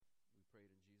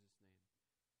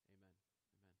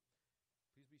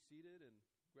seated and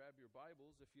grab your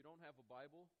Bibles. If you don't have a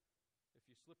Bible, if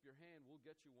you slip your hand, we'll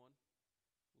get you one.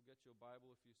 We'll get you a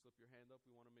Bible if you slip your hand up.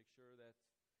 We want to make sure that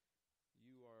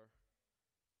you are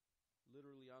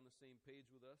literally on the same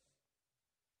page with us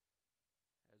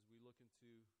as we look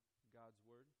into God's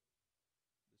Word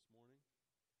this morning.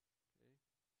 Okay.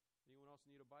 Anyone else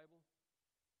need a Bible?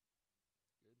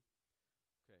 Good.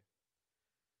 Okay.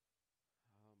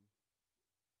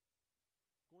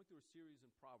 Going through a series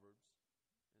in Proverbs,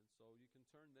 and so you can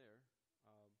turn there,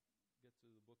 get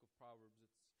to the book of Proverbs.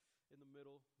 It's in the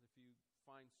middle. If you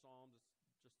find Psalms,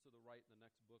 it's just to the right, the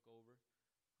next book over,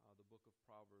 the book of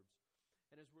Proverbs.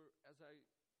 And as I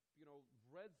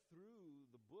read through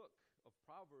the book of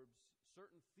Proverbs,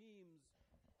 certain themes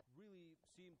really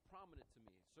seemed prominent to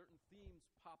me. Certain themes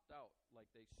popped out,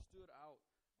 like they stood out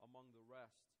among the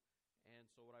rest. And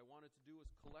so what I wanted to do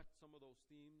was collect some of those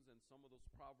themes and some of those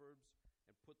proverbs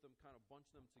and put them, kind of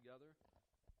bunch them together,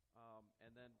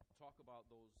 and then talk about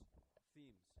those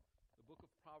themes. The book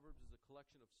of Proverbs is a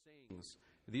collection of sayings.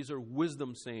 These are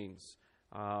wisdom sayings.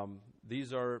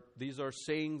 These are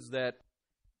sayings that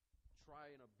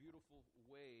try in a beautiful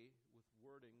way with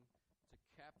wording to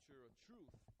capture a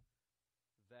truth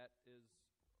that is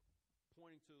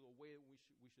pointing to the way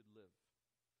that we should live.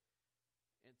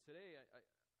 And today I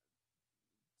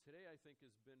think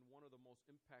has been one of the most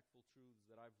impactful truths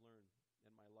that I've learned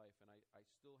in my life, and I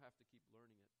still have to keep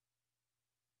learning it.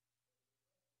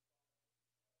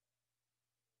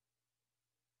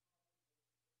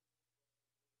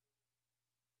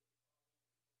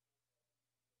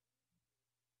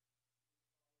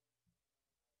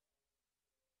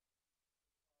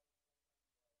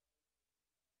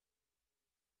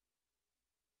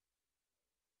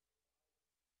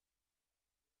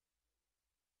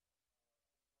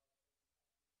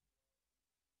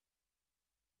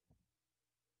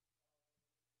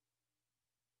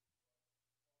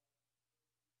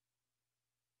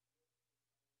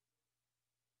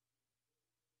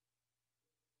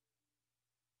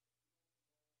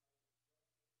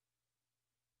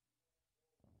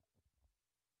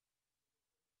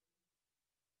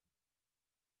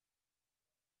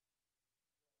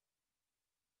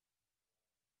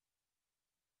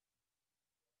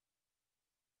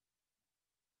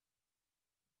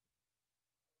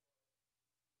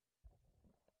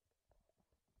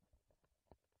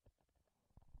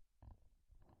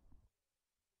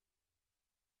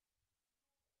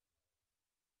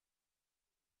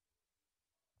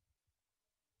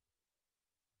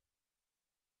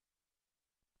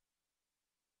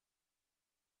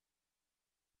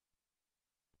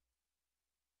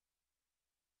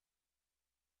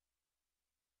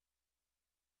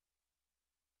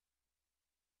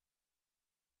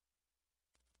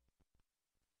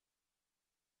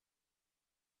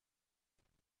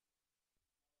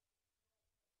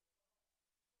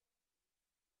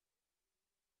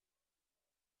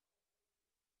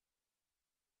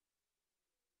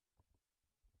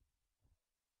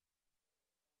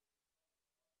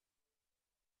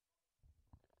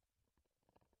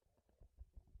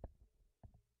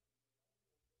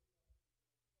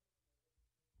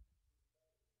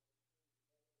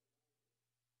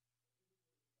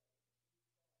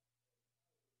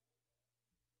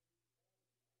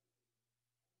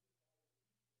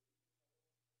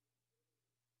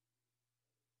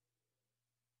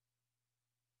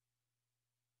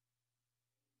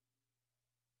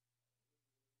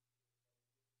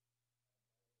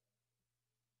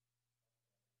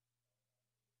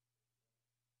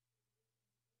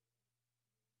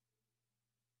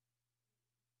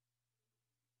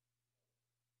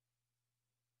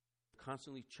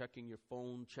 Constantly checking your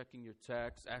phone, checking your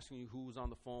text, asking you who was on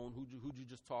the phone, who'd you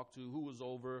just talk to, who was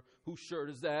over, whose shirt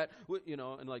is that,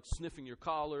 and like sniffing your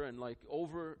collar and like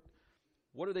over.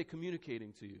 What are they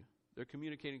communicating to you? They're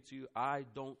communicating to you, I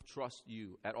don't trust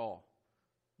you at all.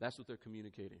 That's what they're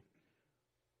communicating.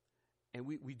 And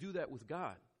we do that with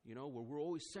God, where we're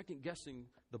always second guessing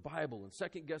the Bible and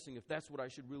second guessing if that's what I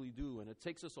should really do. And it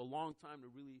takes us a long time to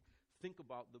really think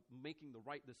about making the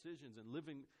right decisions and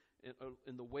living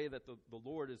in the way that the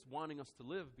Lord is wanting us to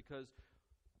live, because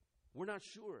we're not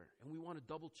sure, and we want to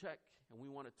double check, and we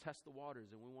want to test the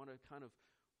waters, and we want to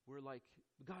we're like,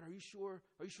 God, are you sure?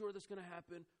 Are you sure this is going to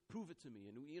happen? Prove it to me.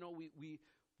 And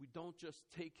we don't just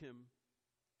take him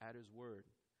at his word.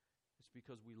 It's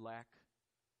because we lack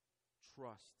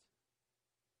trust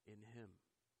in him.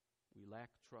 We lack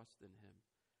trust in him.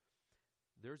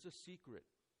 There's a secret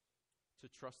to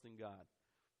trusting God.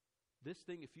 This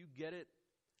thing, if you get it,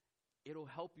 it'll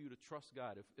help you to trust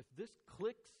God. If this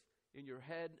clicks, in your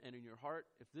head and in your heart,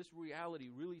 if this reality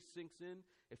really sinks in,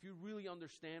 if you really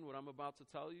understand what I'm about to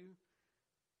tell you,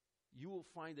 you will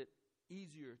find it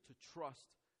easier to trust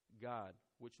God,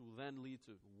 which will then lead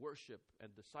to worship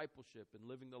and discipleship and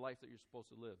living the life that you're supposed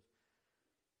to live.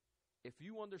 If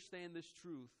you understand this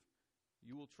truth,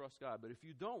 you will trust God. But if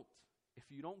you don't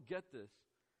get this,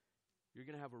 you're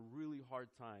going to have a really hard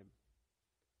time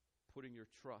putting your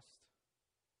trust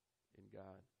in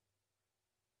God.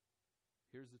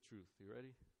 Here's the truth. You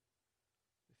ready?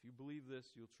 If you believe this,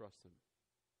 you'll trust Him.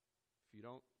 If you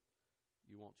don't,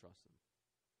 you won't trust Him.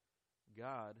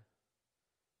 God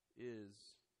is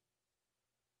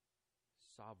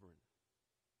sovereign.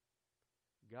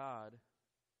 God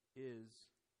is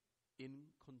in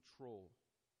control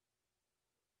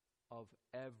of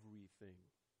everything.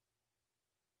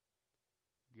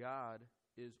 God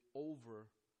is over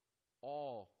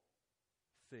all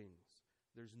things.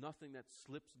 There's nothing that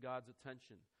slips God's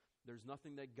attention. There's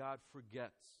nothing that God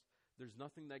forgets. There's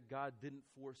nothing that God didn't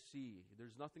foresee.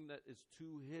 There's nothing that is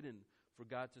too hidden for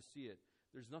God to see it.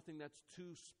 There's nothing that's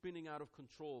too spinning out of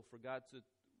control for God to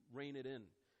rein it in.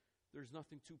 There's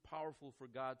nothing too powerful for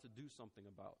God to do something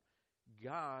about.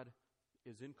 God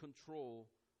is in control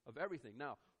of everything.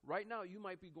 Now, right now you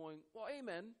might be going, well,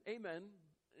 amen.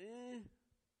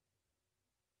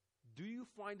 Do you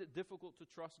find it difficult to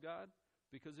trust God?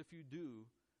 Because if you do,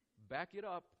 back it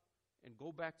up and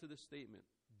go back to this statement.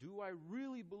 Do I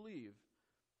really believe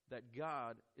that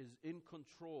God is in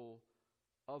control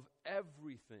of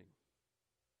everything?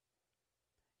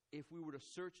 If we were to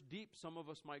search deep, some of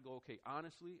us might go, okay,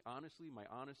 honestly, my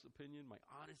honest opinion, my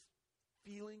honest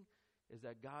feeling is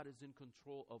that God is in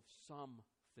control of some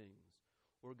things,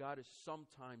 or God is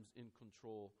sometimes in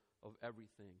control of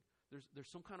everything. There's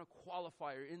some kind of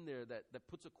qualifier in there that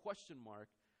puts a question mark,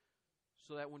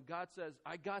 so that when God says,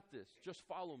 I got this, just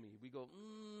follow me, we go,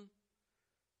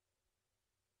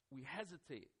 we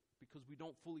hesitate because we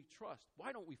don't fully trust.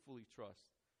 Why don't we fully trust?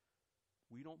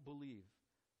 We don't believe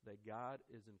that God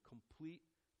is in complete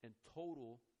and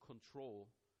total control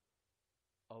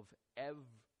of everything.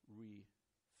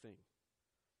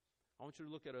 I want you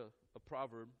to look at a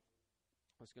proverb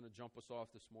that's going to jump us off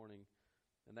this morning,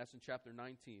 and that's in chapter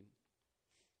 19.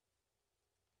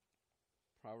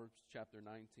 Proverbs chapter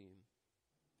 19.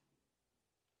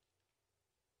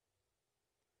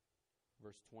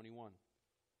 Verse 21.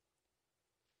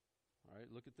 All right,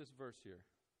 look at this verse here.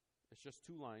 It's just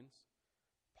 2 lines.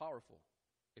 Powerful,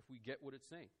 if we get what it's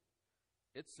saying.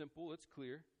 It's simple, it's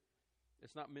clear.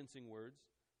 It's not mincing words.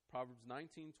 Proverbs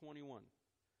 19:21.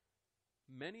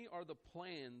 Many are the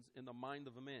plans in the mind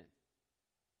of a man,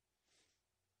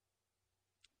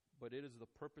 but it is the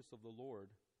purpose of the Lord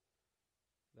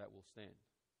that will stand.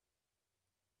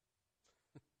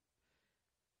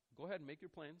 Go ahead and make your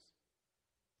plans.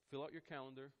 Fill out your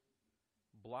calendar.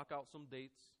 Block out some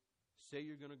dates. Say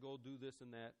you're going to go do this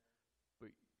and that, but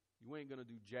you ain't going to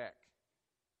do jack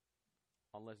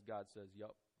unless God says,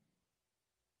 yup.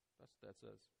 That's what that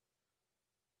says.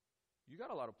 You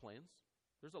got a lot of plans.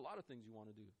 There's a lot of things you want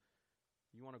to do.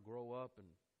 You want to grow up and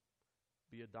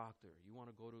be a doctor. You want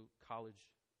to go to college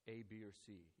A, B, or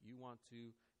C. You want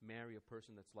to marry a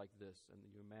person that's like this, and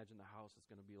you imagine the house is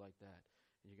going to be like that.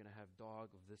 And you're going to have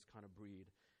dog of this kind of breed,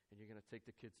 and you're going to take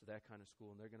the kids to that kind of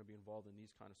school, and they're going to be involved in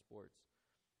these kind of sports.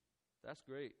 That's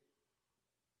great.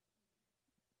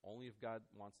 Only if God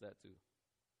wants that too.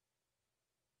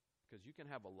 Because you can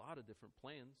have a lot of different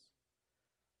plans,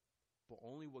 but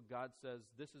only what God says,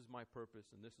 this is my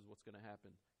purpose and this is what's going to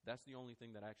happen. That's the only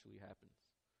thing that actually happens.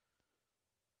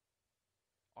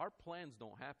 Our plans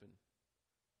don't happen.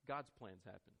 God's plans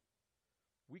happen.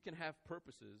 We can have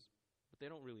purposes, but they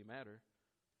don't really matter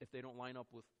if they don't line up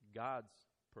with God's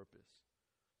purpose.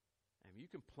 And you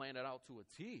can plan it out to a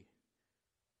T.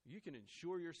 You can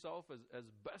ensure yourself as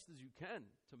best as you can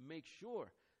to make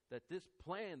sure that this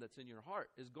plan that's in your heart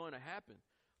is going to happen.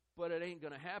 But it ain't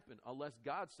going to happen unless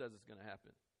God says it's going to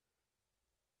happen.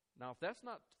 Now, if that's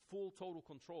not full, total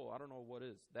control, I don't know what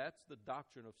is. That's the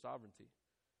doctrine of sovereignty.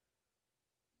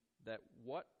 That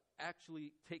what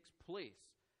actually takes place,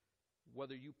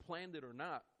 whether you planned it or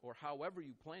not, or however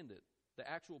you planned it, the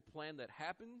actual plan that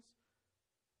happens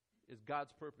is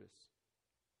God's purpose.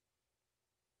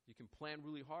 You can plan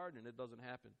really hard and it doesn't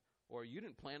happen. Or you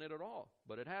didn't plan it at all,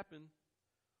 but it happened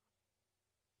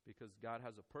because God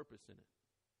has a purpose in it.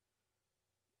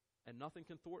 And nothing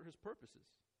can thwart his purposes.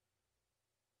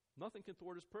 Nothing can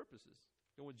thwart his purposes.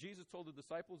 And when Jesus told the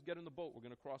disciples, get in the boat, we're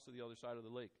going to cross to the other side of the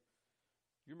lake.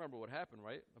 You remember what happened,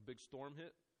 right? A big storm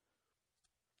hit.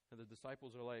 And the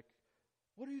disciples are like,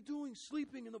 what are you doing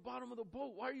sleeping in the bottom of the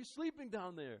boat? Why are you sleeping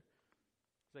down there?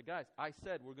 He said, guys, I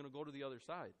said we're going to go to the other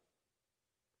side.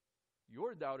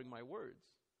 You're doubting my words.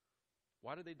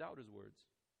 Why did they doubt his words?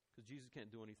 Because Jesus can't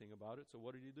do anything about it. So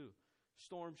what did he do?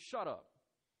 Storm, shut up.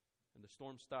 And the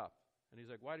storm stopped. And he's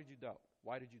like, why did you doubt?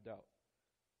 Why did you doubt?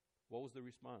 What was the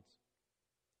response?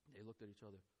 They looked at each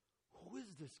other. Who is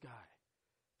this guy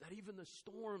that even the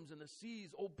storms and the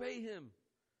seas obey him?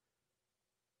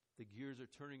 The gears are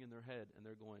turning in their head and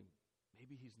they're going,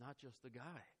 maybe he's not just a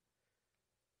guy.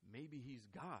 Maybe he's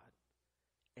God.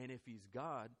 And if he's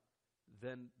God,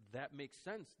 then that makes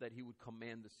sense that he would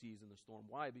command the seas and the storm.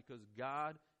 Why? Because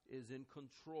God is in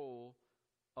control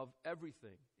of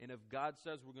everything. And if God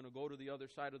says we're going to go to the other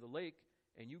side of the lake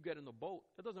and you get in the boat,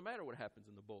 it doesn't matter what happens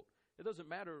in the boat. It doesn't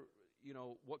matter,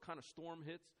 what kind of storm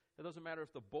hits. It doesn't matter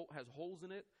if the boat has holes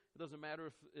in it. It doesn't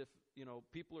matter if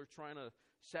people are trying to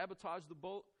sabotage the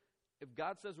boat. If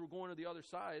God says we're going to the other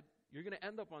side, you're going to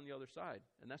end up on the other side.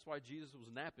 And that's why Jesus was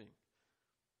napping.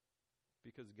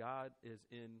 Because God is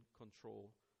in control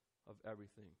of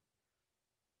everything.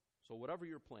 So whatever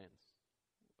your plans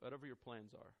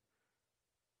are,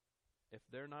 if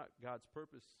they're not God's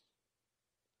purpose,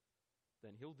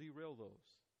 then he'll derail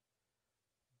those.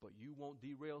 But you won't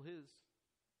derail his.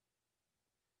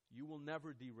 You will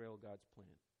never derail God's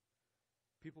plan.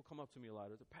 People come up to me a lot.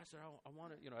 They say, Pastor, I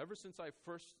want to, ever since I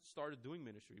first started doing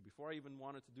ministry, before I even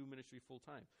wanted to do ministry full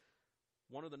time,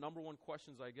 one of the number one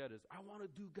questions I get is, I want to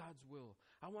do God's will.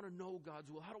 I want to know God's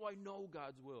will. How do I know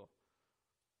God's will?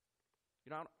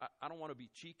 I don't want to be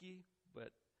cheeky,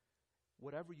 but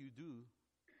whatever you do,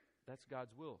 that's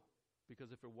God's will.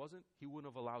 Because if it wasn't, he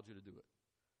wouldn't have allowed you to do it.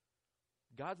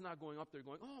 God's not going up there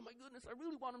going, oh my goodness, I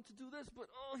really want him to do this, but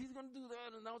he's going to do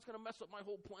that, and now it's going to mess up my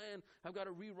whole plan. I've got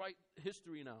to rewrite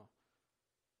history now.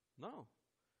 No.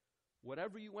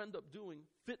 Whatever you end up doing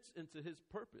fits into his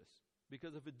purpose.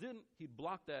 Because if it didn't, he'd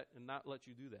block that and not let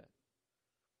you do that.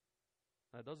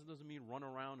 That doesn't mean run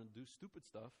around and do stupid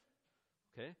stuff.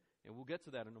 Okay? And we'll get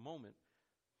to that in a moment.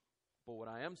 But what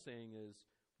I am saying is,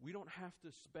 we don't have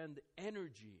to spend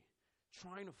energy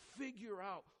trying to figure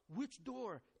out which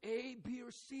door, A, B,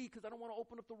 or C, because I don't want to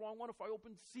open up the wrong one. If I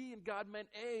open C and God meant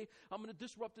A, I'm going to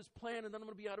disrupt his plan, and then I'm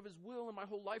going to be out of his will, and my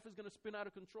whole life is going to spin out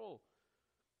of control.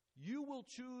 You will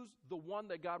choose the one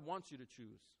that God wants you to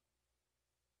choose.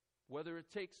 Whether it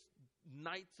takes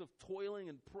nights of toiling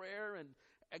and prayer and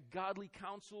godly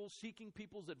counsel, seeking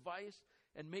people's advice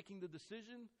and making the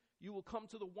decision, you will come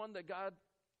to the one that God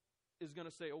is going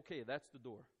to say, okay, that's the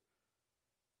door.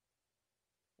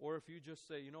 Or if you just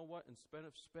say, you know what, instead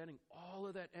of spending all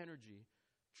of that energy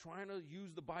trying to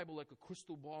use the Bible like a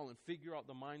crystal ball and figure out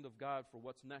the mind of God for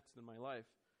what's next in my life,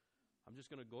 I'm just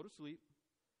going to go to sleep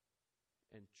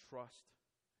and trust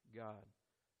God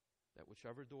that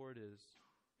whichever door it is,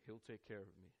 he'll take care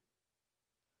of me.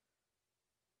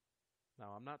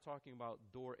 Now, I'm not talking about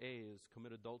door A is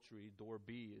commit adultery, door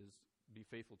B is be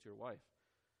faithful to your wife.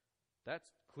 That's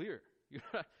clear.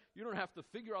 You don't have to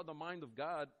figure out the mind of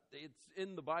God. It's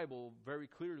in the Bible very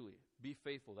clearly. Be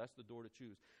faithful. That's the door to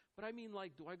choose. But I mean,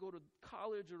 do I go to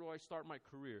college or do I start my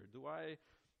career? Do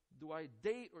I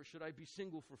date or should I be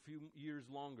single for a few years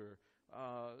longer?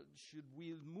 Should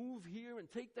we move here and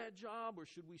take that job, or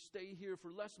should we stay here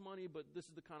for less money, but this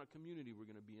is the kind of community we're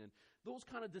going to be in? Those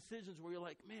kind of decisions where you're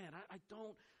like, man,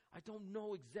 I don't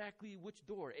know exactly which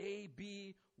door, A,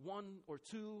 B, 1 or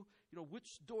 2,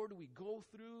 which door do we go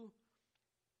through?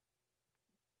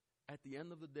 At the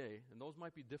end of the day, and those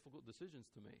might be difficult decisions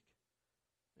to make,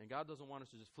 and God doesn't want us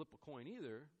to just flip a coin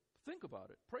either. Think about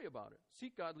it, pray about it,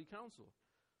 seek godly counsel.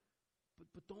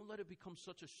 But don't let it become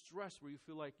such a stress where you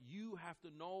feel like you have to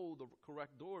know the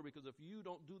correct door, because if you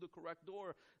don't do the correct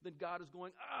door, then God is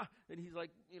going, and he's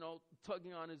like,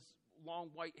 tugging on his long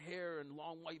white hair and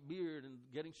long white beard and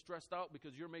getting stressed out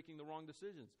because you're making the wrong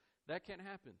decisions. That can't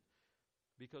happen.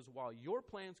 Because while your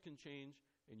plans can change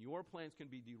and your plans can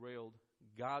be derailed,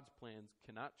 God's plans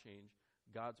cannot change.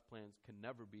 God's plans can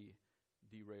never be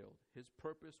derailed. His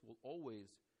purpose will always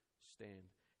stand.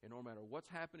 And no matter what's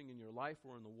happening in your life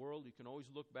or in the world, you can always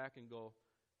look back and go,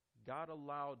 God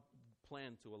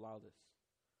planned to allow this.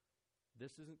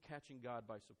 This isn't catching God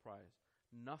by surprise.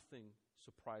 Nothing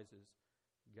surprises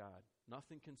God.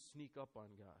 Nothing can sneak up on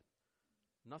God.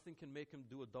 Nothing can make him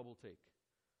do a double take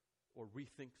or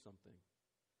rethink something,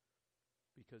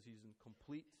 because he's in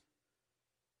complete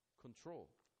control.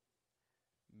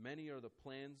 Many are the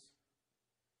plans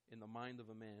in the mind of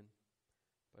a man,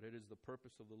 but it is the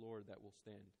purpose of the Lord that will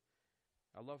stand.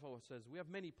 I love how it says we have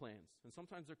many plans, and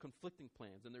sometimes they're conflicting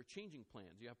plans, and they're changing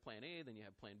plans. You have plan A, then you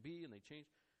have plan B, and they change.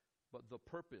 but the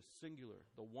purpose, singular,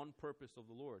 the one purpose of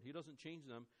the Lord. He doesn't change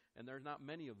them, and there's not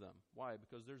many of them. Why?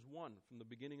 Because there's one. From the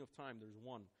beginning of time, there's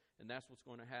one. And that's what's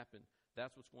going to happen.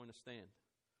 That's what's going to stand.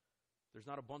 There's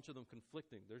not a bunch of them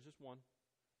conflicting. There's just one.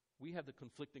 We have the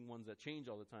conflicting ones that change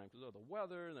all the time. Because the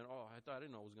weather, and then, I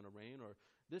didn't know it was going to rain. Or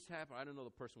this happened, I didn't know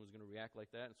the person was going to react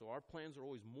like that. And so our plans are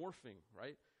always morphing,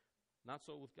 right? Not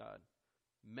so with God.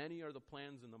 Many are the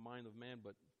plans in the mind of man,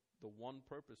 but the one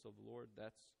purpose of the Lord,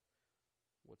 that's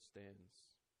what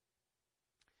stands.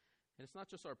 And it's not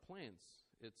just our plans.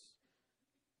 It's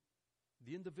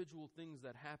the individual things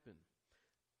that happen.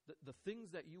 The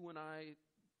things that you and I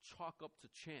chalk up to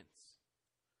chance.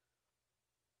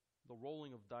 The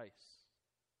rolling of dice.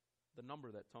 The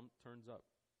number that turns up.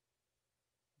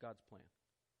 God's plan.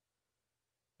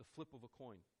 The flip of a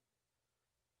coin.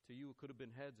 To you, it could have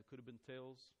been heads. It could have been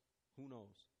tails. Who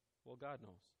knows? Well, God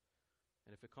knows.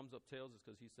 And if it comes up tails, it's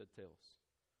because He said tails.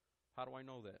 How do I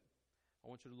know that? I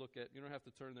want you to look at, you don't have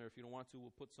to turn there if you don't want to.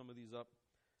 We'll put some of these up.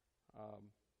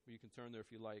 You can turn there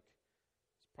if you like.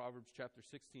 It's Proverbs chapter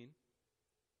 16,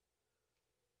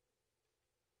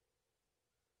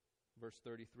 verse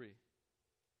 33.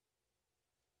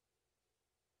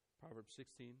 Proverbs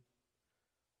 16,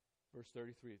 verse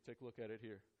 33. Take a look at it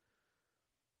here.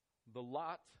 The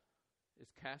lot is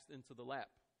cast into the lap,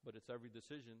 but its every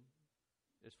decision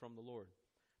is from the Lord.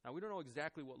 Now, we don't know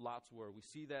exactly what lots were. We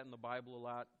see that in the Bible a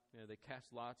lot. They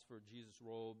cast lots for Jesus'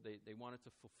 robe. They wanted to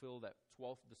fulfill that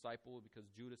 12th disciple because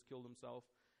Judas killed himself.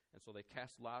 And so they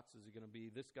cast lots. Is it going to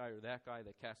be this guy or that guy?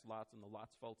 They cast lots, and the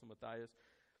lots fell to Matthias.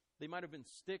 They might have been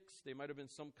sticks. They might have been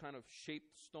some kind of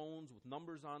shaped stones with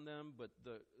numbers on them. But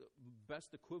the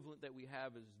best equivalent that we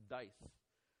have is dice.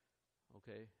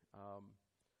 Okay?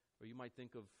 Or you might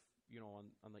think of,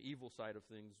 on the evil side of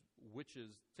things,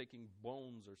 witches taking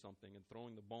bones or something and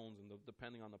throwing the bones, and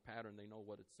depending on the pattern, they know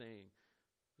what it's saying.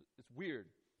 It's weird.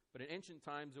 But in ancient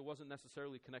times, it wasn't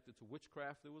necessarily connected to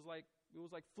witchcraft. It was like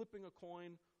flipping a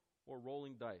coin or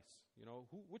rolling dice.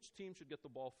 Which team should get the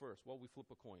ball first? Well, we flip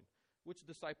a coin. Which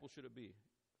disciple should it be?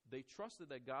 They trusted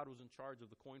that God was in charge of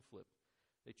the coin flip.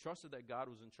 They trusted that God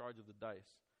was in charge of the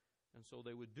dice. And so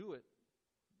they would do it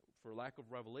for lack of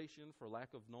revelation, for lack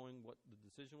of knowing what the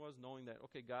decision was, knowing that,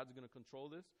 okay, God's going to control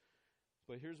this.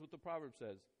 But here's what the proverb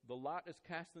says. The lot is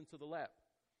cast into the lap.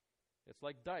 It's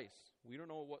like dice. We don't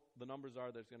know what the numbers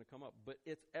are that's going to come up, but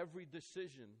its every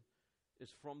decision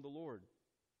is from the Lord.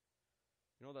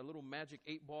 That little magic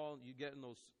 8-ball you get in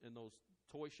those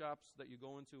toy shops that you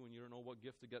go into and you don't know what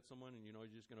gift to get someone, and you're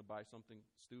just going to buy something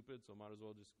stupid, so might as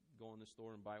well just go in the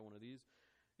store and buy one of these.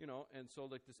 And so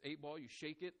like this 8-ball, you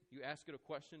shake it, you ask it a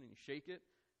question, and you shake it,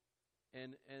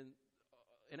 and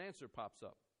an answer pops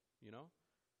up,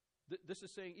 This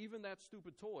is saying even that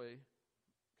stupid toy,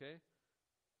 okay,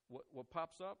 what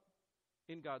pops up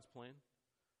in God's plan.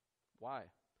 Why?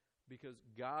 Because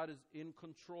God is in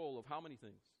control of how many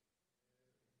things?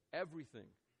 Everything.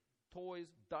 Toys,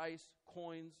 dice,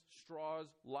 coins, straws,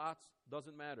 lots,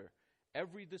 doesn't matter.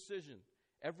 Every decision,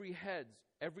 every heads,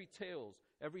 every tails,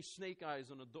 every snake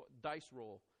eyes on a dice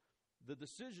roll, the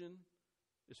decision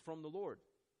is from the Lord.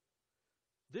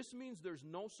 This means there's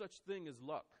no such thing as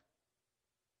luck.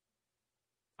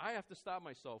 I have to stop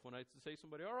myself when I say to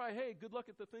somebody, all right, hey, good luck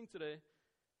at the thing today.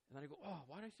 And then I go,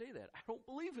 why did I say that? I don't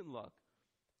believe in luck.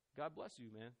 God bless you,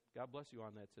 man. God bless you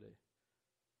on that today.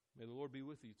 May the Lord be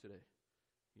with you today.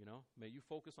 May you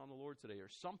focus on the Lord today or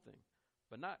something.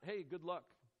 But not, hey, good luck.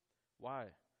 Why?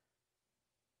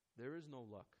 There is no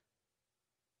luck.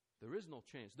 There is no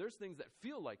chance. There's things that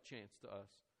feel like chance to us.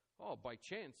 By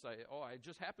chance, I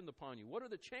just happened upon you. What are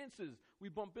the chances we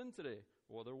bump in today?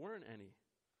 Well, there weren't any.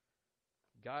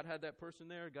 God had that person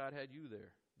there. God had you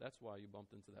there. That's why you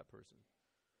bumped into that person.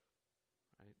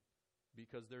 Right?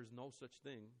 Because there's no such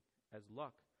thing as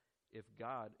luck if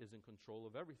God is in control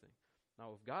of everything.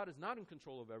 Now, if God is not in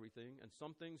control of everything, and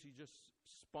some things He just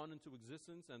spun into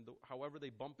existence, and however they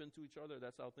bump into each other,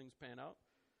 that's how things pan out.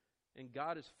 And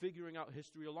God is figuring out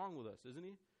history along with us, isn't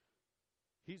He?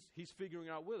 He's figuring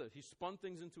out with us. He spun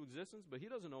things into existence, but He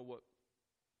doesn't know what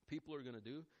people are going to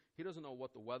do. He doesn't know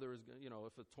what the weather is going to,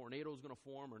 if a tornado is going to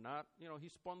form or not. He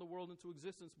spun the world into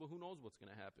existence, but who knows what's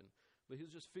going to happen. But He'll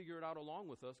just figure it out along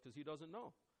with us because He doesn't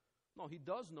know. No, He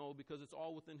does know because it's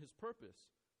all within His purpose.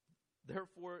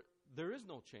 Therefore, there is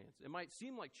no chance. It might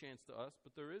seem like chance to us,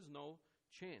 but there is no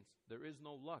chance. There is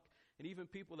no luck. And even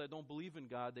people that don't believe in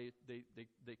God,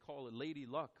 they call it lady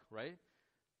luck, right?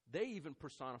 They even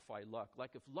personify luck.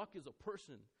 Like if luck is a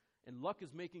person and luck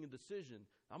is making a decision,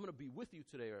 I'm going to be with you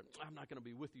today, or I'm not going to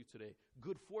be with you today.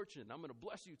 Good fortune, I'm going to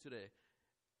bless you today.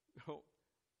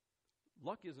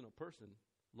 Luck isn't a person.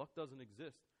 Luck doesn't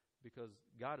exist. because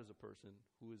God is a person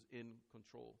who is in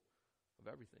control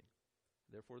of everything.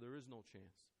 Therefore, there is no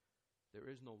chance. There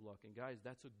is no luck. And guys,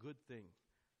 that's a good thing.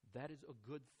 That is a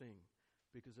good thing.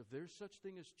 Because if there's such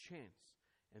thing as chance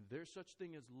and there's such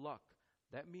thing as luck,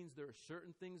 that means there are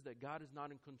certain things that God is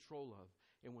not in control of.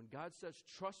 And when God says,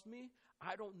 trust me,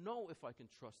 I don't know if I can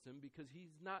trust him because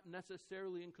he's not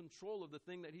necessarily in control of the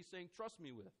thing that he's saying, trust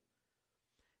me with.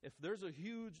 If there's a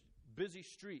huge, busy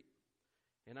street,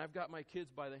 and I've got my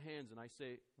kids by the hands and I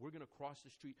say, we're going to cross the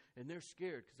street, and they're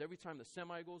scared because every time the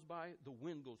semi goes by, the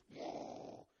wind goes,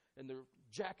 and their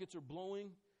jackets are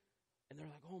blowing, and they're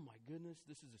like, oh my goodness,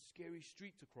 this is a scary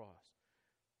street to cross.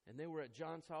 And they were at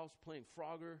John's house playing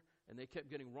Frogger, and they kept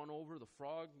getting run over. The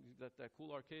frog, that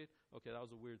cool arcade. Okay, that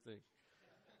was a weird thing.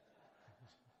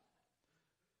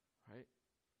 Right?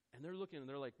 And they're looking, and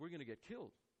they're like, we're going to get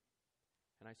killed.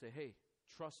 And I say, hey,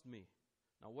 trust me.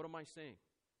 Now, what am I saying?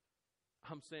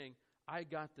 I'm saying, I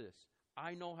got this.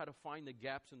 I know how to find the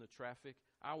gaps in the traffic.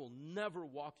 I will never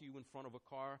walk you in front of a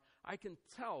car. I can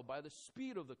tell by the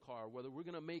speed of the car whether we're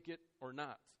going to make it or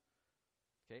not.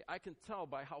 Okay, I can tell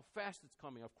by how fast it's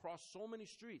coming. I've crossed so many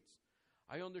streets.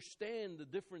 I understand the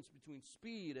difference between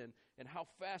speed and how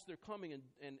fast they're coming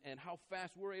and how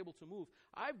fast we're able to move.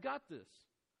 I've got this.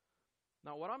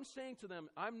 Now, what I'm saying to them,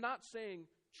 I'm not saying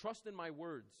trust in my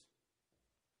words.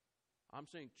 I'm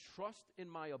saying trust in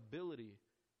my ability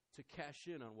to cash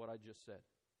in on what I just said.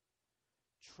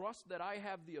 Trust that I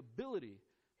have the ability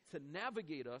to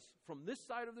navigate us from this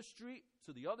side of the street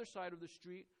to the other side of the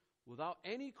street without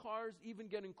any cars even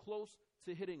getting close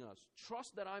to hitting us.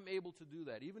 Trust that I'm able to do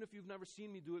that, even if you've never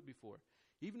seen me do it before,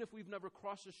 even if we've never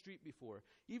crossed the street before,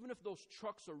 even if those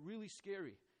trucks are really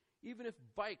scary, even if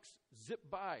bikes zip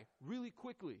by really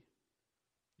quickly.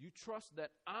 You trust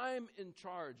that I'm in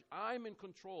charge, I'm in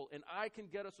control, and I can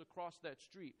get us across that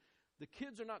street. The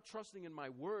kids are not trusting in my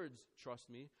words, trust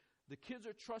me. The kids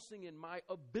are trusting in my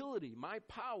ability, my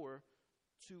power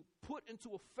to put into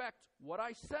effect what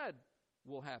I said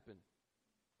will happen.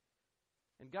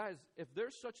 And guys, if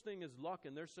there's such thing as luck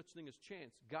and there's such thing as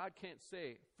chance, God can't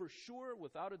say, for sure,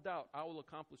 without a doubt, I will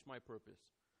accomplish my purpose.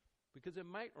 Because it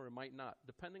might or it might not,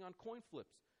 depending on coin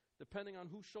flips, depending on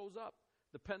who shows up,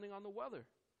 depending on the weather.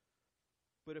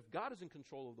 But if God is in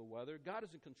control of the weather, God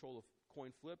is in control of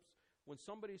coin flips, when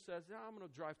somebody says, I'm going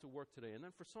to drive to work today, and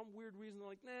then for some weird reason they're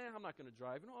like, I'm not going to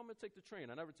drive. I'm going to take the train.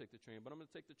 I never take the train, but I'm going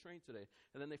to take the train today.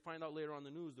 And then they find out later on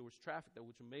the news there was traffic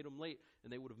which made them late,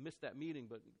 and they would have missed that meeting,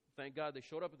 but thank God they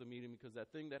showed up at the meeting because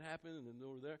that thing that happened, and then they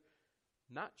were there.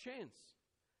 Not chance.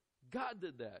 God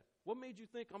did that. What made you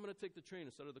think I'm going to take the train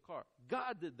instead of the car?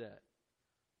 God did that.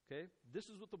 Okay? This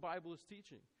is what the Bible is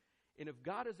teaching. And if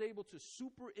God is able to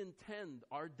superintend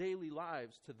our daily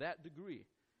lives to that degree,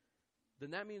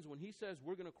 then that means when he says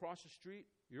we're going to cross the street,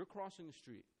 you're crossing the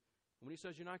street. And when he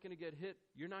says you're not going to get hit,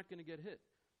 you're not going to get hit.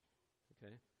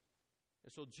 Okay?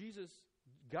 And so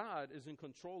God is in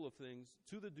control of things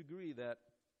to the degree that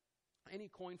any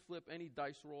coin flip, any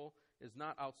dice roll is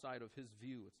not outside of his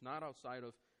view. It's not outside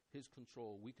of his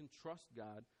control. We can trust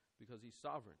God because he's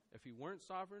sovereign. If he weren't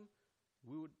sovereign,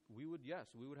 we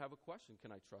would have a question,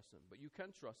 can I trust him? But you can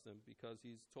trust him because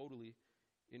he's totally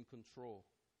in control.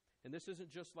 And this isn't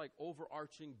just like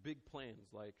overarching big plans,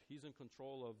 like he's in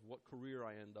control of what career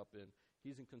I end up in.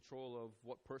 He's in control of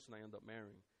what person I end up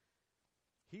marrying.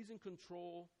 He's in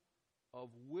control of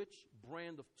which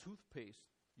brand of toothpaste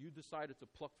you decided to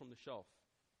pluck from the shelf.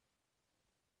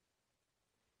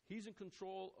 He's in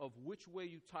control of which way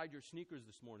you tied your sneakers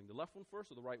this morning, the left one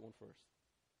first or the right one first.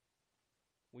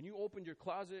 When you opened your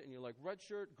closet and you're like, red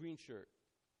shirt, green shirt,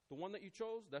 the one that you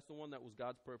chose, that's the one that was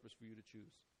God's purpose for you to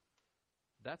choose.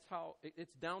 That's how,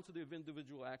 it's down to the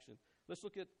individual action. Let's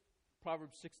look at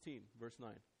Proverbs 16, verse 9.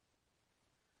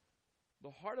 The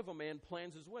heart of a man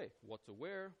plans his way. What to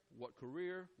wear, what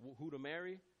career, who to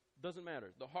marry, doesn't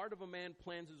matter. The heart of a man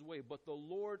plans his way, but the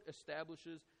Lord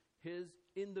establishes his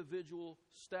individual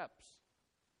steps.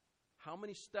 How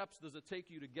many steps does it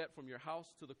take you to get from your house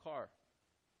to the car?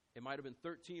 It might have been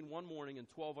 13 one morning and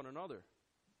 12 on another.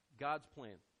 God's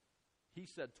plan. He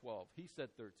said 12. He said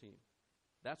 13.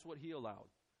 That's what he allowed.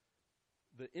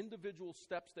 The individual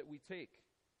steps that we take,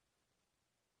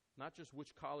 not just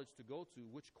which college to go to,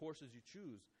 which courses you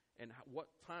choose, and what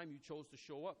time you chose to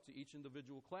show up to each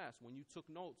individual class. When you took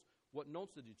notes, what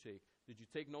notes did you take? Did you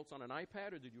take notes on an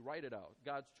iPad or did you write it out?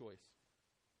 God's choice.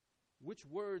 Which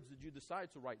words did you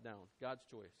decide to write down? God's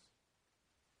choice.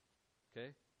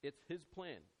 Okay? It's his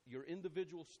plan. Your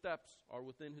individual steps are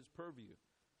within his purview.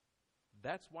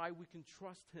 That's why we can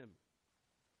trust him.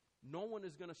 No one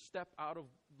is going to step out of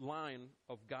line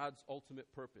of God's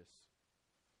ultimate purpose.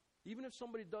 Even if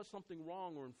somebody does something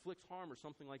wrong or inflicts harm or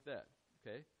something like that,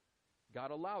 okay?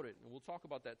 God allowed it, and we'll talk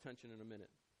about that tension in a minute.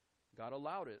 God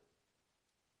allowed it,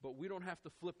 but we don't have to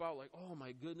flip out like, oh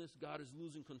my goodness, God is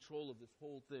losing control of this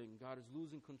whole thing. God is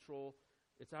losing control.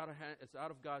 It's out of hand, it's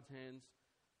out of God's hands,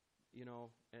 you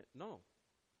know. And no,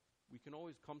 we can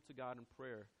always come to God in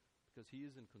prayer because He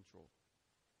is in control.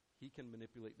 He can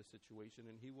manipulate the situation,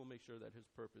 and He will make sure that His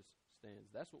purpose stands.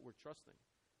 That's what we're trusting.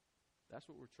 That's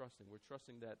what we're trusting. We're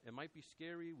trusting that it might be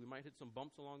scary. We might hit some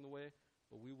bumps along the way,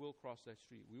 but we will cross that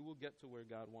street. We will get to where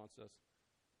God wants us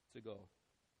to go.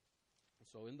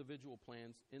 So individual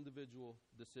plans, individual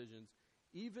decisions,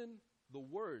 even the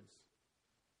words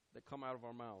that come out of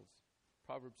our mouths.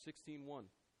 Proverbs 16:1.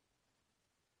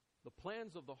 The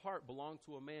plans of the heart belong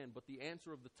to a man, but the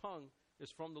answer of the tongue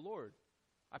is from the Lord.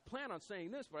 I plan on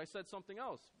saying this, but I said something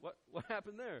else. What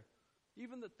happened there?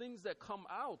 Even the things that come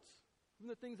out, even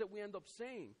the things that we end up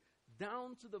saying,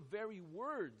 down to the very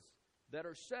words that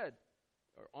are said,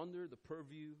 are under the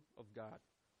purview of God,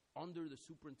 under the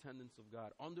superintendence of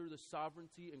God, under the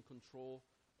sovereignty and control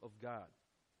of God.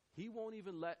 He won't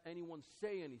even let anyone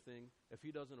say anything if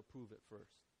He doesn't approve it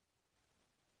first.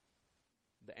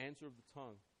 The answer of the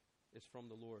tongue is from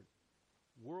the Lord.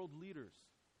 World leaders,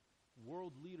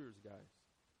 guys.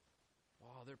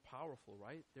 Wow, they're powerful,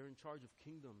 right? They're in charge of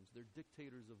kingdoms. They're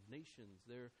dictators of nations.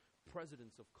 They're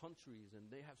presidents of countries, and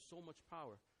they have so much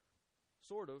power.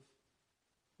 Sort of,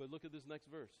 but look at this next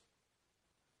verse.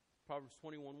 Proverbs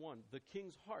 21:1. The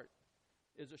king's heart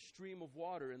is a stream of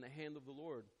water in the hand of the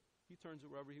Lord. He turns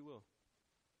it wherever He will.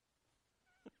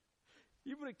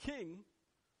 Even a king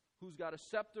who's got a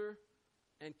scepter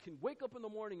and can wake up in the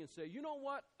morning and say, you know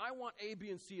what? I want A, B,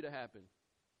 and C to happen.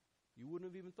 You wouldn't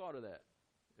have even thought of that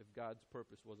if God's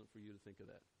purpose wasn't for you to think of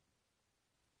that.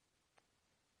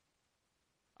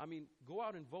 I mean, go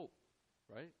out and vote,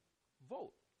 right?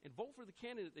 Vote. And vote for the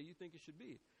candidate that you think it should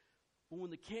be. But when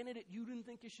the candidate you didn't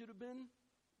think it should have been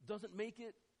doesn't make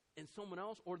it and someone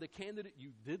else, or the candidate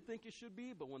you did think it should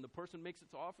be, but when the person makes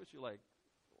it to office, you're like,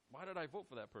 why did I vote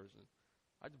for that person?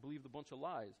 I just believed a bunch of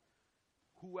lies.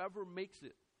 Whoever makes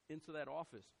it into that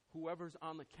office, whoever's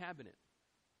on the cabinet,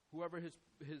 whoever his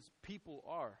people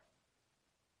are,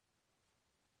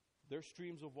 they're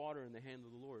streams of water in the hand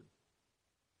of the Lord.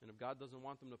 And if God doesn't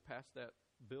want them to pass that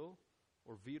bill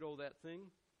or veto that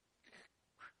thing,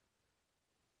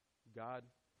 God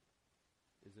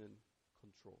is in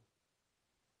control.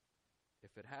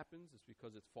 If it happens, it's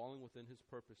because it's falling within His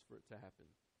purpose for it to happen.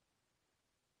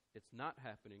 It's not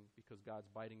happening because God's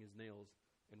biting His nails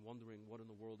and wondering what in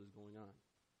the world is going on.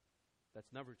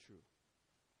 That's never true.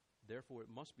 Therefore, it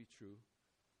must be true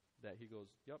that He goes,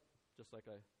 yep, just like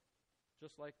I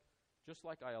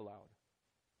allowed.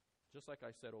 Just like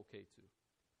I said okay to.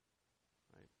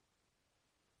 Right?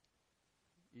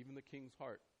 Even the king's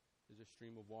heart is a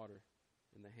stream of water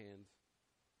in the hand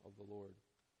of the Lord.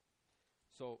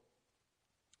 So,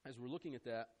 as we're looking at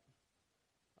that,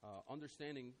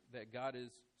 understanding that God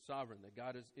is sovereign, that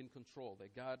God is in control,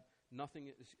 that God,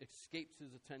 nothing escapes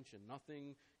His attention,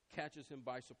 nothing catches Him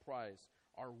by surprise.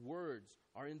 Our words,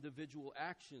 our individual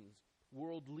actions,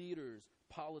 world leaders,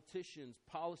 politicians,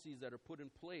 policies that are put in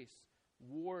place,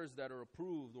 wars that are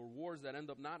approved or wars that end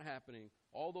up not happening,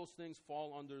 all those things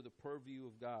fall under the purview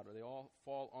of God, or they all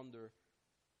fall under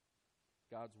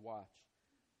God's watch.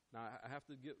 Now, I have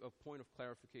to give a point of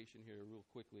clarification here real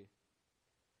quickly.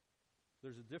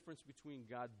 There's a difference between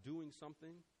God doing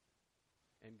something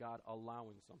and God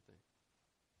allowing something.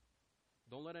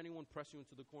 Don't let anyone press you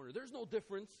into the corner. There's no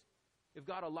difference. If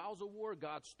God allows a war,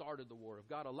 God started the war. If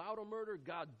God allowed a murder,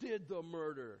 God did the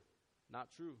murder. Not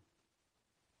true.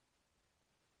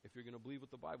 If you're going to believe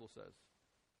what the Bible says.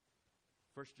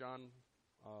 1 John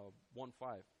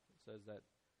 1:5 says that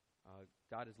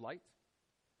God is light,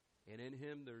 and in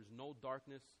Him there's no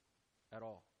darkness at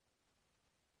all.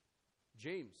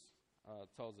 James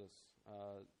tells us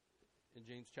in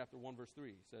James chapter 1 verse 3,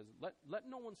 he says, let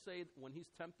no one say when he's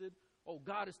tempted, oh,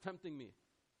 God is tempting me.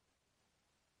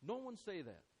 No one say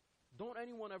that. Don't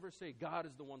anyone ever say God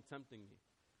is the one tempting me.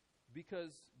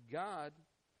 Because God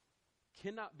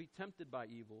cannot be tempted by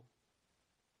evil,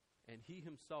 and He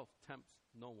Himself tempts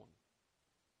no one.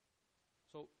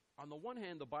 So, on the one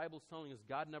hand, the Bible's telling us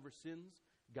God never sins,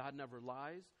 God never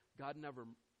lies, God never,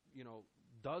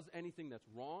 does anything that's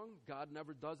wrong, God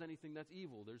never does anything that's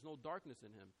evil. There's no darkness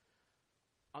in Him.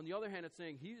 On the other hand, it's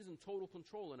saying He is in total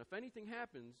control, and if anything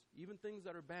happens, even things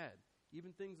that are bad,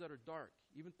 even things that are dark,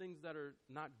 even things that are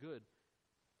not good,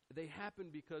 they happen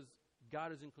because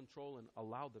God is in control and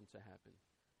allowed them to happen.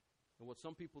 And what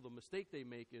some people, the mistake they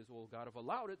make is, well, God have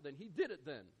allowed it, then He did it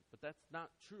then. But that's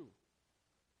not true.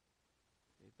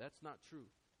 Okay, that's not true.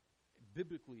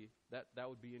 Biblically, that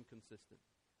would be inconsistent.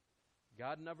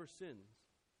 God never sins,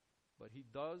 but he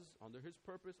does, under his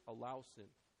purpose, allow sin.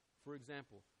 For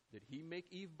example, did he make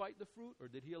Eve bite the fruit, or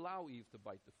did he allow Eve to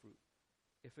bite the fruit?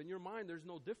 If in your mind there's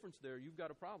no difference there, you've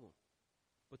got a problem.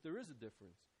 But there is a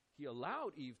difference. He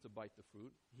allowed Eve to bite the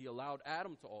fruit. He allowed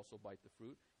Adam to also bite the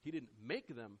fruit. He didn't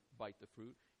make them bite the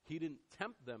fruit. He didn't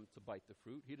tempt them to bite the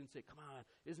fruit. He didn't say, come on,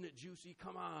 isn't it juicy?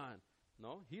 Come on.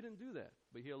 No, he didn't do that,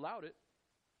 but he allowed it.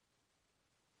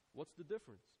 What's the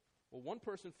difference? Well, one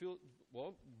person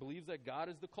believes that God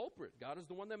is the culprit. God is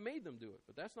the one that made them do it,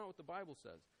 but that's not what the Bible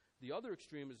says. The other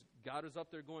extreme is God is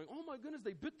up there going, oh my goodness,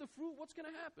 they bit the fruit. What's going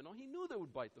to happen? Oh, he knew they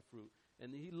would bite the fruit.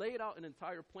 And he laid out an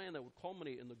entire plan that would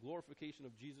culminate in the glorification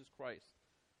of Jesus Christ.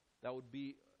 That would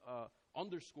be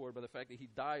underscored by the fact that he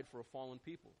died for a fallen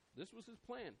people. This was his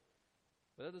plan.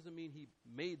 But that doesn't mean he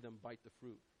made them bite the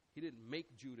fruit. He didn't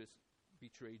make Judas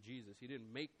betray Jesus. He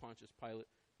didn't make Pontius Pilate.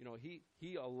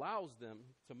 He allows them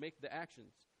to make the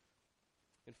actions.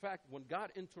 In fact, when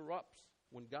God interrupts,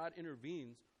 when God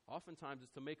intervenes, oftentimes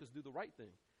it's to make us do the right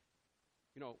thing.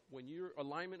 When your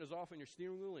alignment is off on your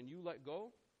steering wheel and you let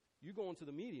go, you go into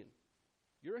the median.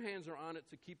 Your hands are on it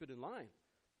to keep it in line.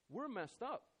 We're messed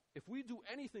up. If we do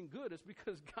anything good, it's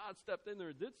because God stepped in there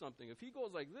and did something. If he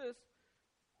goes like this,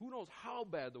 who knows how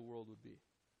bad the world would be.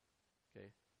 Okay?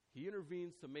 He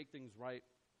intervenes to make things right.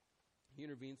 He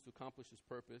intervenes to accomplish his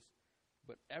purpose.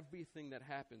 But everything that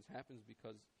happens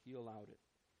because he allowed it.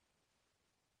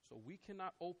 So we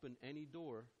cannot open any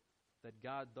door that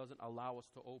God doesn't allow us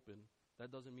to open.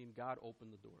 That doesn't mean God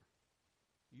opened the door.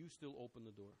 You still open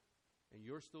the door. And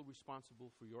you're still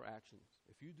responsible for your actions.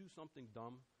 If you do something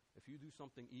dumb, if you do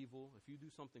something evil, if you do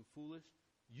something foolish,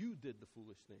 you did the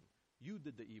foolish thing. You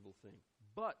did the evil thing.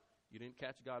 But you didn't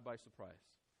catch God by surprise.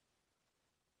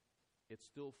 It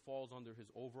still falls under his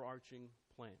overarching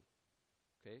plan.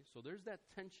 Okay? So there's that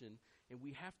tension, and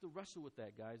we have to wrestle with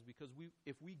that, guys, because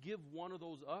if we give one of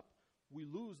those up, we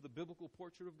lose the biblical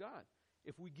portrait of God.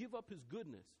 If we give up his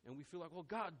goodness and we feel like, well,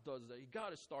 God does that.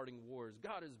 God is starting wars.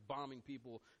 God is bombing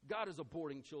people. God is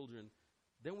aborting children.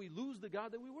 Then we lose the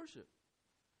God that we worship.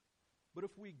 But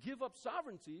if we give up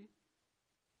sovereignty,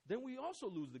 then we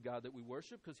also lose the God that we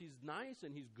worship because he's nice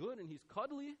and he's good and he's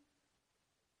cuddly.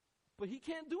 But he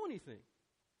can't do anything.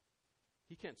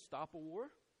 He can't stop a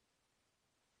war.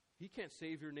 He can't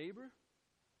save your neighbor.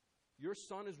 Your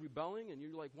son is rebelling and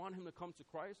you want him to come to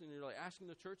Christ and you're asking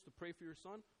the church to pray for your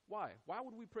son. Why? Why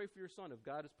would we pray for your son if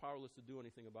God is powerless to do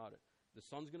anything about it? The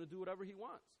son's going to do whatever he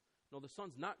wants. No, the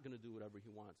son's not going to do whatever he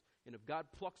wants. And if God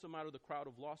plucks him out of the crowd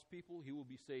of lost people, he will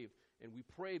be saved. And we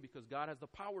pray because God has the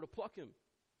power to pluck him.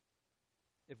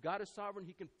 If God is sovereign,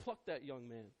 he can pluck that young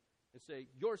man and say,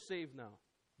 you're saved now.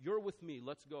 You're with me.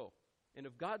 Let's go. And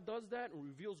if God does that and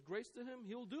reveals grace to him,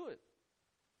 he'll do it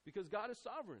because God is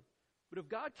sovereign. But if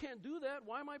God can't do that,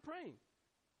 why am I praying?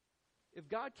 If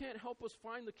God can't help us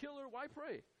find the killer, why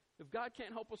pray? If God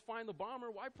can't help us find the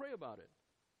bomber, why pray about it?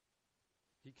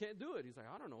 He can't do it. He's like,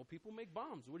 I don't know. People make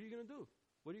bombs. What are you going to do?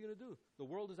 What are you going to do? The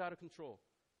world is out of control,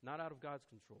 not out of God's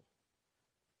control.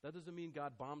 That doesn't mean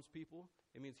God bombs people.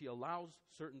 It means he allows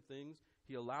certain things.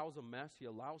 He allows a mess. He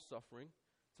allows suffering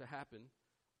to happen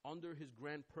under his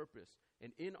grand purpose.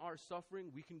 And in our suffering,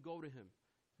 we can go to him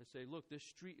and say, look, this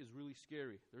street is really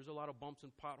scary. There's a lot of bumps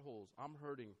and potholes. I'm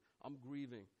hurting. I'm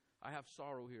grieving. I have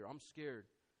sorrow here. I'm scared.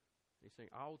 He's saying,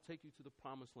 I'll take you to the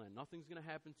promised land. Nothing's going to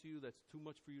happen to you that's too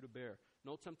much for you to bear.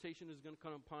 No temptation is going to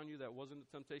come upon you that wasn't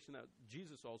the temptation that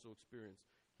Jesus also experienced.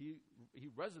 He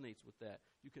resonates with that.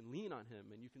 You can lean on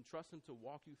him, and you can trust him to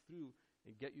walk you through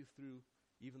and get you through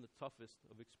even the toughest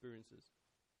of experiences.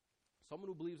 Someone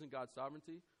who believes in God's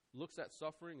sovereignty looks at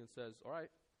suffering and says, all right,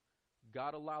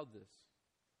 God allowed this.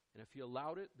 And if he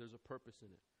allowed it, there's a purpose in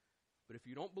it. But if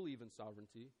you don't believe in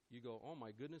sovereignty, you go, oh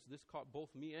my goodness, this caught both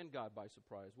me and God by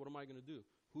surprise. What am I going to do?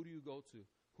 Who do you go to?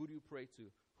 Who do you pray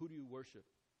to? Who do you worship?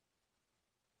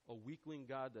 A weakling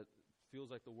God that feels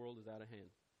like the world is out of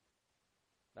hand.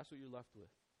 That's what you're left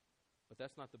with. But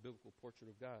that's not the biblical portrait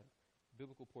of God. The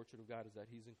biblical portrait of God is that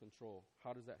he's in control.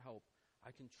 How does that help?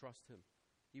 I can trust him.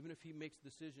 Even if he makes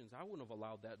decisions, I wouldn't have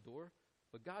allowed that door,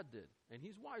 but God did. And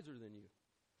he's wiser than you.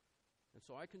 And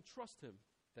so I can trust him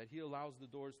that he allows the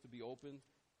doors to be open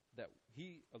that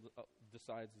he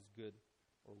decides is good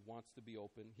or wants to be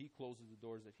open. He closes the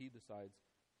doors that he decides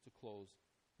to close.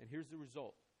 And here's the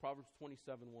result. Proverbs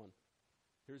 27:1.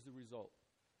 Here's the result.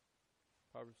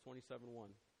 Proverbs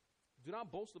 27:1. Do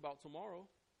not boast about tomorrow,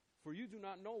 for you do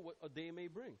not know what a day may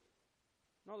bring.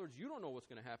 In other words, you don't know what's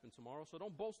going to happen tomorrow, so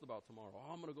don't boast about tomorrow.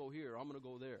 Oh, I'm going to go here. I'm going to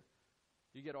go there.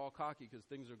 You get all cocky because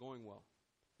things are going well.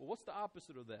 Well, what's the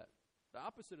opposite of that? The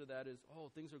opposite of that is,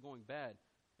 oh, things are going bad.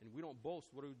 And we don't boast.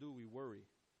 What do? We worry.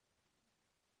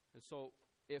 And so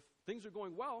if things are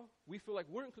going well, we feel like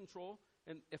we're in control.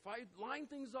 And if I line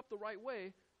things up the right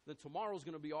way, then tomorrow's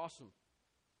going to be awesome.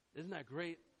 Isn't that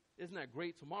great? Isn't that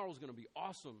great? Tomorrow's going to be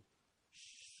awesome.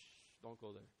 Shh, don't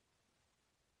go there.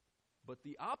 But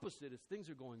the opposite is things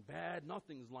are going bad.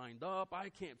 Nothing's lined up. I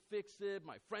can't fix it.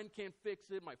 My friend can't fix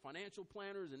it. My financial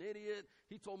planner is an idiot.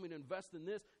 He told me to invest in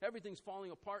this. Everything's falling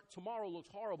apart. Tomorrow looks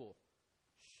horrible.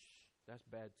 Shh, that's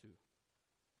bad too.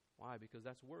 Why? Because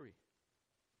that's worry.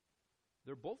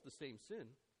 They're both the same sin.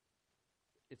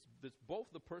 It's both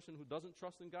the person who doesn't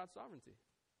trust in God's sovereignty.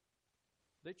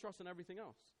 They trust in everything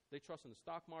else. They trust in the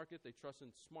stock market. They trust in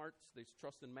smarts. They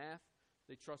trust in math.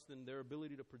 They trust in their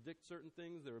ability to predict certain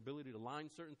things, their ability to line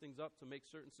certain things up to make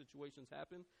certain situations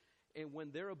happen. And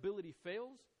when their ability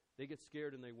fails, they get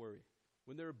scared and they worry.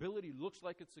 When their ability looks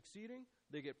like it's succeeding,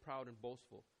 they get proud and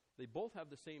boastful. They both have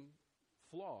the same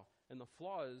flaw. And the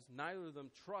flaw is neither of them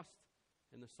trust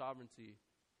in the sovereignty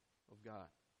of God.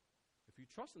 If you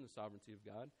trust in the sovereignty of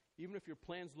God, even if your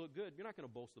plans look good, you're not going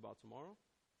to boast about tomorrow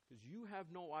because you have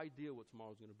no idea what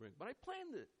tomorrow's going to bring. But I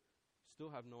planned it. Still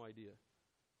have no idea.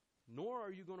 Nor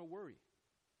are you going to worry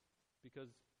because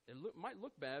it might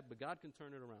look bad, but God can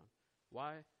turn it around.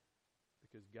 Why?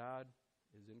 Because God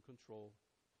is in control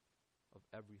of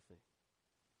everything.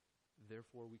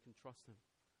 Therefore, we can trust him.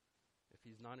 If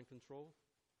he's not in control,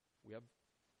 we have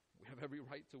every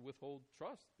right to withhold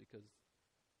trust because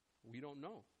we don't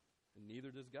know, and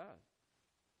neither does God.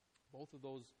 Both of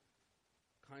those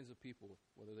kinds of people,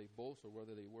 whether they boast or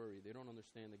whether they worry, they don't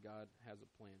understand that God has a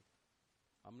plan.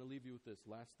 I'm going to leave you with this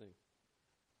last thing.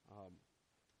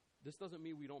 This doesn't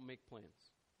mean we don't make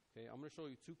plans. Okay, I'm going to show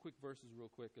you two quick verses real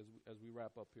quick as we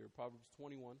wrap up here. Proverbs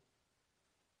 21.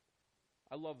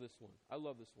 I love this one.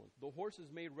 The horse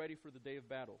is made ready for the day of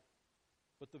battle,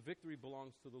 but the victory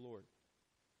belongs to the Lord.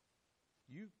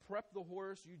 You prep the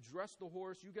horse, you dress the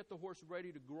horse, you get the horse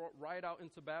ready to ride out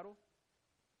into battle,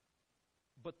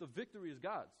 but the victory is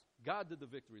God's. God did the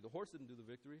victory. The horse didn't do the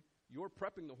victory. Your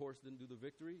prepping the horse didn't do the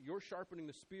victory. Your sharpening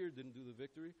the spear didn't do the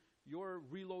victory. Your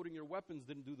reloading your weapons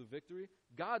didn't do the victory.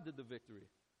 God did the victory.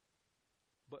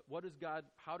 But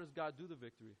how does God do the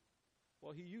victory?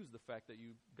 Well, he used the fact that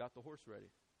you got the horse ready.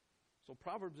 So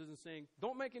Proverbs isn't saying,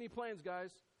 don't make any plans,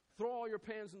 guys. Throw all your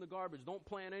plans in the garbage. Don't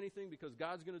plan anything because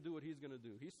God's going to do what he's going to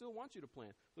do. He still wants you to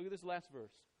plan. Look at this last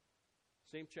verse.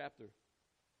 Same chapter.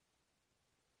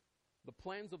 The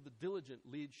plans of the diligent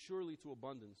lead surely to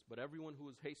abundance, but everyone who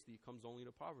is hasty comes only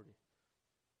to poverty.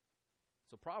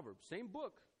 It's a proverb. Same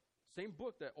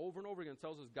book that over and over again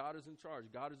tells us God is in charge.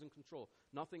 God is in control.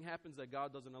 Nothing happens that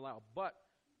God doesn't allow. But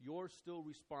you're still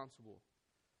responsible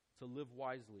to live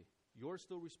wisely. You're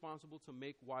still responsible to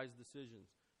make wise decisions.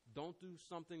 Don't do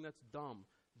something that's dumb.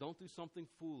 Don't do something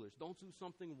foolish. Don't do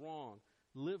something wrong.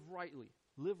 Live rightly.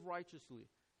 Live righteously.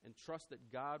 And trust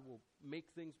that God will make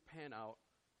things pan out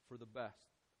for the best.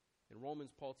 In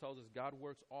Romans, Paul tells us God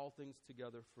works all things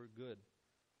together for good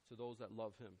to those that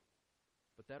love him.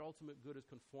 But that ultimate good is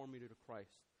conformity to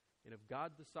Christ. And if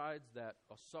God decides that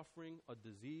a suffering, a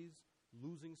disease,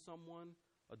 losing someone,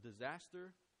 a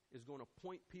disaster is going to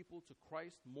point people to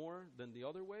Christ more than the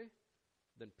other way,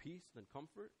 than peace, than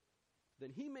comfort,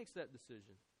 then he makes that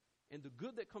decision. And the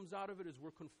good that comes out of it is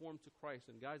we're conformed to Christ.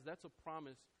 And guys, that's a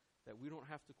promise that we don't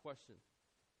have to question.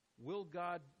 Will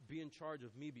God be in charge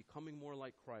of me becoming more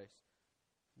like Christ?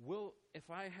 If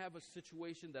I have a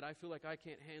situation that I feel like I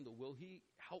can't handle, will he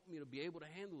help me to be able to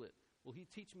handle it? Will he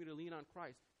teach me to lean on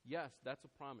Christ? Yes, that's a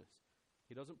promise.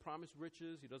 He doesn't promise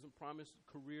riches. He doesn't promise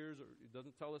careers. Or he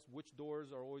doesn't tell us which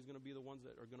doors are always going to be the ones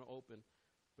that are going to open.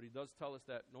 But he does tell us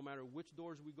that no matter which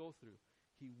doors we go through,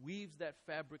 he weaves that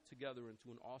fabric together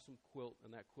into an awesome quilt,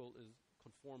 and that quilt is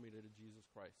conformity to Jesus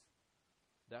Christ.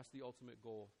 That's the ultimate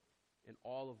goal in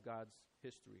all of God's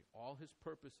history. All his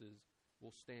purposes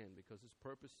will stand because his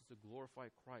purpose is to glorify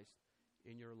Christ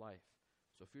in your life.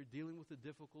 So if you're dealing with a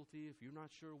difficulty, if you're not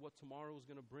sure what tomorrow is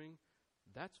going to bring,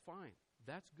 that's fine.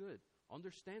 That's good.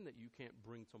 Understand that you can't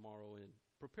bring tomorrow in.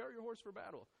 Prepare your horse for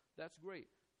battle. That's great.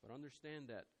 But understand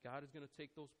that God is going to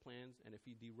take those plans, and if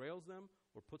he derails them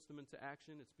or puts them into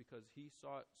action, it's because he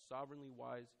saw it sovereignly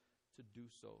wise to do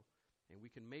so. And we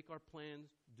can make our plans,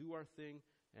 do our thing,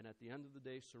 and at the end of the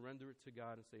day, surrender it to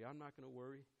God and say, I'm not going to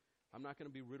worry. I'm not going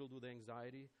to be riddled with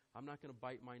anxiety. I'm not going to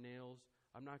bite my nails.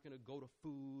 I'm not going to go to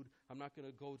food. I'm not going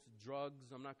to go to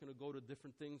drugs. I'm not going to go to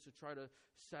different things to try to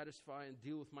satisfy and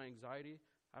deal with my anxiety.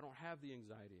 I don't have the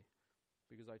anxiety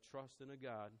because I trust in a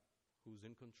God who's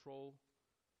in control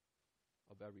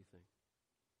of everything.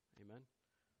 Amen?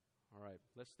 All right,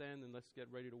 let's stand and let's get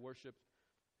ready to worship.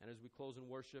 And as we close in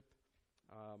worship,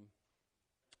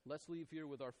 let's leave here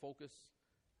with our focus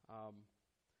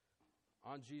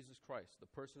on Jesus Christ, the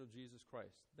person of Jesus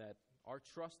Christ, that our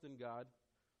trust in God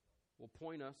will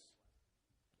point us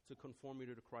to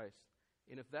conformity to Christ.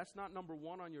 And if that's not number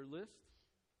one on your list,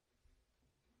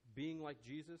 being like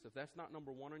Jesus, if that's not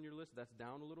number one on your list, that's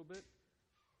down a little bit,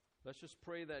 let's just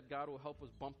pray that God will help us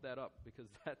bump that up, because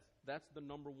that's the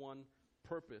number one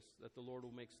purpose that the Lord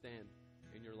will make stand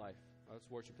in your life. Let's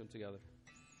worship Him together.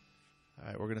 All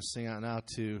right, we're going to sing out now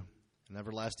to An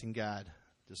Everlasting God,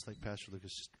 just like Pastor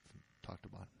Lucas just talked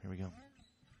about. Here we go.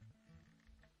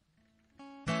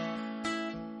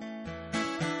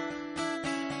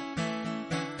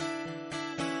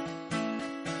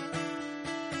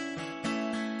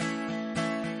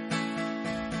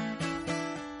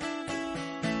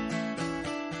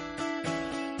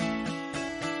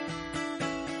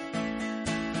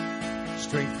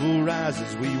 Strength will rise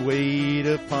as we wait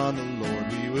upon the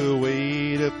Lord. We will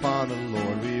wait upon the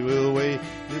Lord. We will wait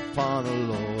upon the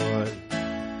Lord.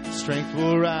 Strength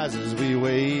will rise as we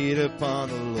wait upon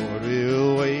the Lord. We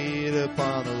will wait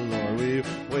upon the Lord. We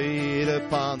will wait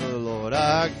upon the Lord.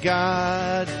 Our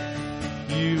God,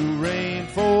 you reign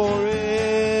forever.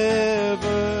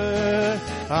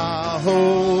 Our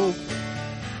hope,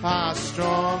 our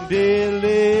strong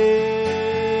deliverer.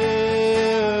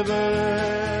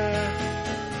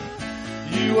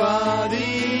 You are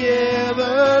the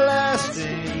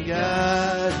everlasting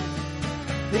God,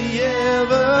 the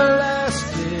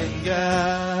everlasting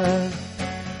God.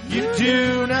 You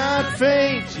do not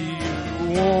faint, you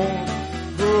won't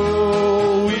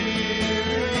grow weary.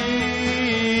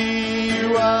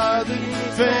 You are the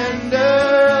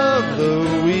defender of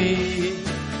the weak.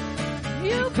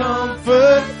 You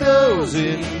comfort those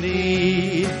in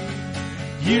need.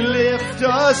 You lift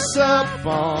us up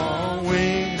on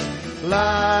wings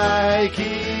like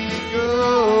eagles.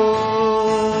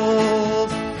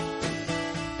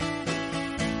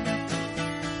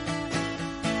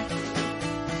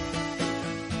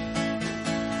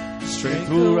 Strength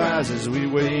will rise as we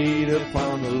wait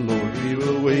upon the Lord. We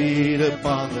will wait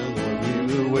upon the Lord. We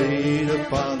will wait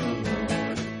upon the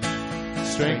Lord.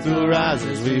 Strength will rise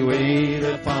as we wait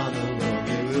upon the Lord.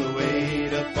 We will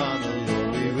wait upon the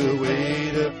Lord. We will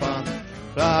wait upon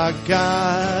our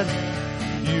God.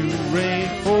 You reign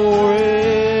forever,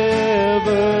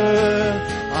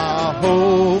 our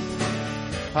hope,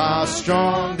 our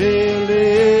strong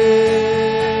deliverer.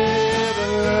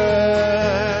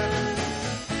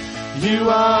 You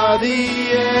are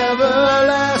the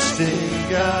everlasting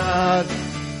God,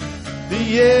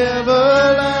 the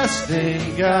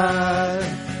everlasting God.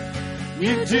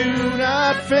 You do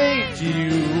not faint,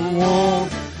 you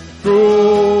won't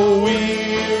grow weary.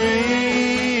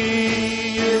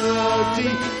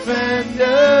 Defender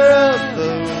of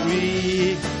the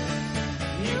weak,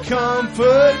 you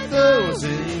comfort those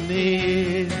in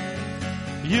need.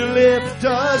 You lift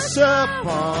us up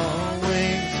on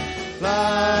wings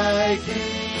like eagles.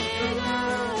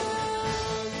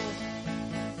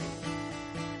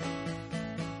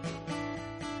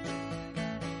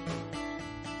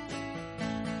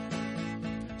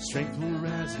 Strength will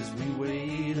rise as we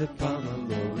wait upon the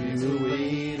Lord. We will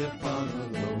wait upon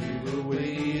the Lord. We will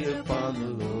wait upon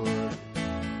the Lord.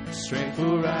 Strength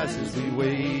will rise as we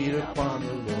wait upon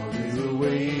the Lord. We will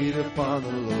wait upon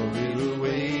the Lord. We will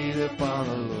wait upon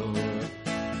the Lord.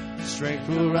 Strength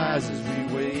will rise as we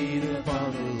wait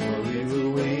upon the Lord. We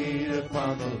will wait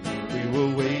upon the Lord. We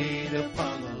will wait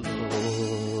upon the Lord.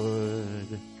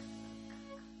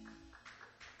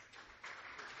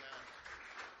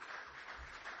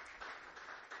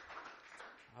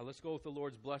 Let's go with the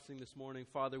Lord's blessing this morning.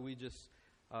 Father, we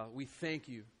thank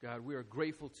you, God. We are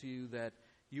grateful to you that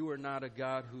you are not a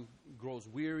God who grows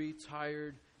weary,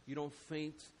 tired. You don't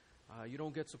faint. You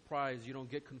don't get surprised. You don't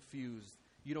get confused.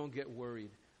 You don't get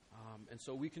worried. And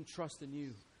so we can trust in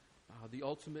you, the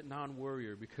ultimate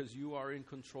non-worrier, because you are in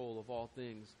control of all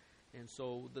things. And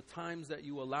so the times that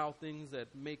you allow things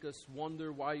that make us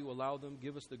wonder why you allow them,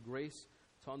 give us the grace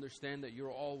to understand that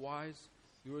you're all wise.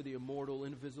 You are the immortal,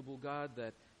 invisible God,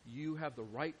 that you have the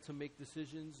right to make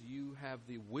decisions. You have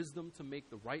the wisdom to make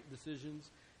the right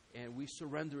decisions. And we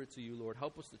surrender it to you, Lord.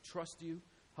 Help us to trust you.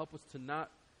 Help us to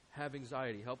not have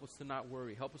anxiety. Help us to not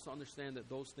worry. Help us to understand that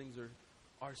those things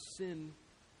are sin,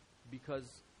 because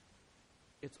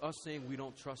it's us saying we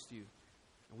don't trust you.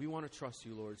 And we want to trust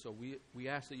you, Lord. So we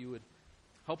ask that you would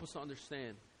help us to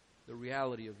understand the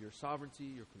reality of your sovereignty,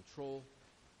 your control,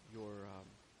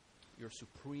 your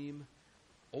supreme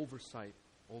oversight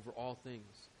over all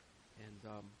things. And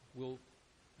we'll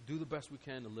do the best we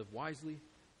can to live wisely,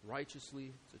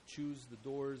 righteously, to choose the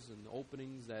doors and the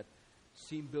openings that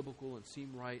seem biblical and seem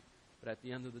right. But at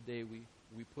the end of the day,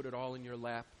 we put it all in your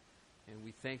lap, and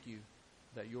we thank you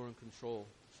that you're in control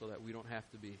so that we don't have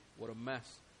to be. What a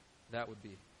mess that would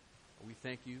be. We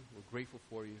thank you. We're grateful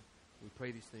for you. We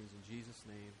pray these things in Jesus'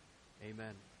 name.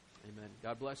 Amen. Amen.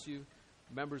 God bless you.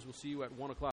 Members, we'll see you at 1 o'clock.